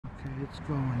It's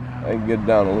going now. I can get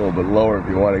down a little bit lower if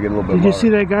you want to get a little bit lower. Did you see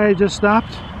that guy who just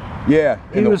stopped? Yeah.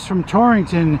 He was from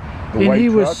Torrington, and he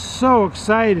was so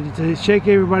excited to shake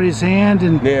everybody's hand.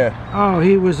 And yeah. Oh,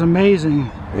 he was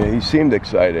amazing. Yeah, he seemed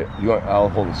excited. I'll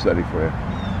hold it steady for you.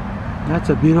 That's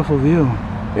a beautiful view.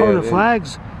 Yeah, oh,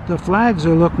 the flags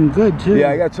are looking good too.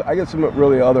 Yeah, I got some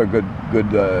really other good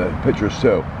pictures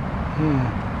too.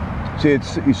 Yeah. See,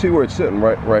 you see where it's sitting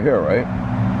right here, right?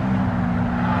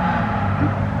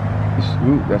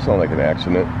 Ooh, that sounded like an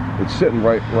accident. It's sitting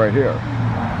right here.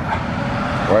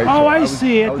 Right. Oh, so I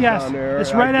see it. Yes,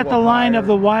 it's right at the line of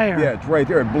the wire. Yeah, it's right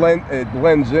there. It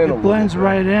blends in. It blends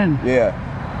right in. Yeah.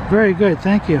 Very good.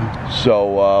 Thank you.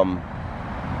 So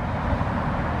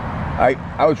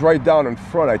I was right down in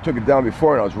front. I took it down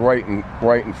before, and I was right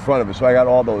in front of it. So I got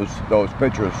all those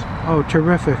pictures. Oh,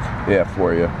 terrific. Yeah,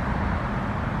 for you.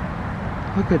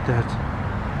 Look at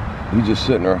that. He's just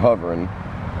sitting there hovering.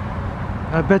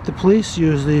 I bet the police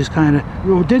use these kind of.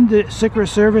 Well, didn't the Secret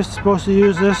Service supposed to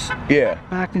use this? Yeah.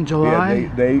 Back in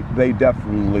July. Yeah, they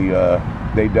definitely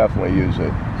use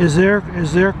it. Is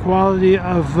their quality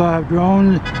of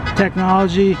drone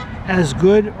technology as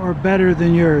good or better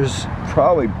than yours?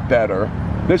 Probably better.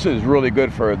 This is really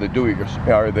good for the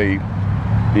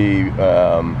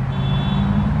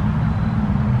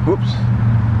whoops.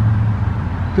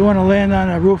 You want to land on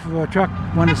a roof of a truck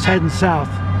when it's heading south.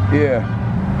 Yeah.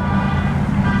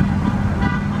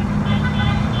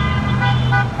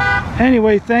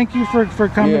 Anyway, thank you for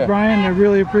coming, Brian. I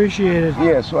really appreciate it.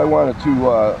 Yeah, so I wanted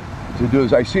to do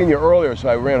this. I seen you earlier, so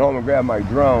I ran home and grabbed my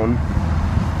drone,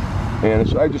 and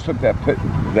so I just took that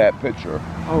picture.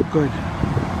 Oh, good.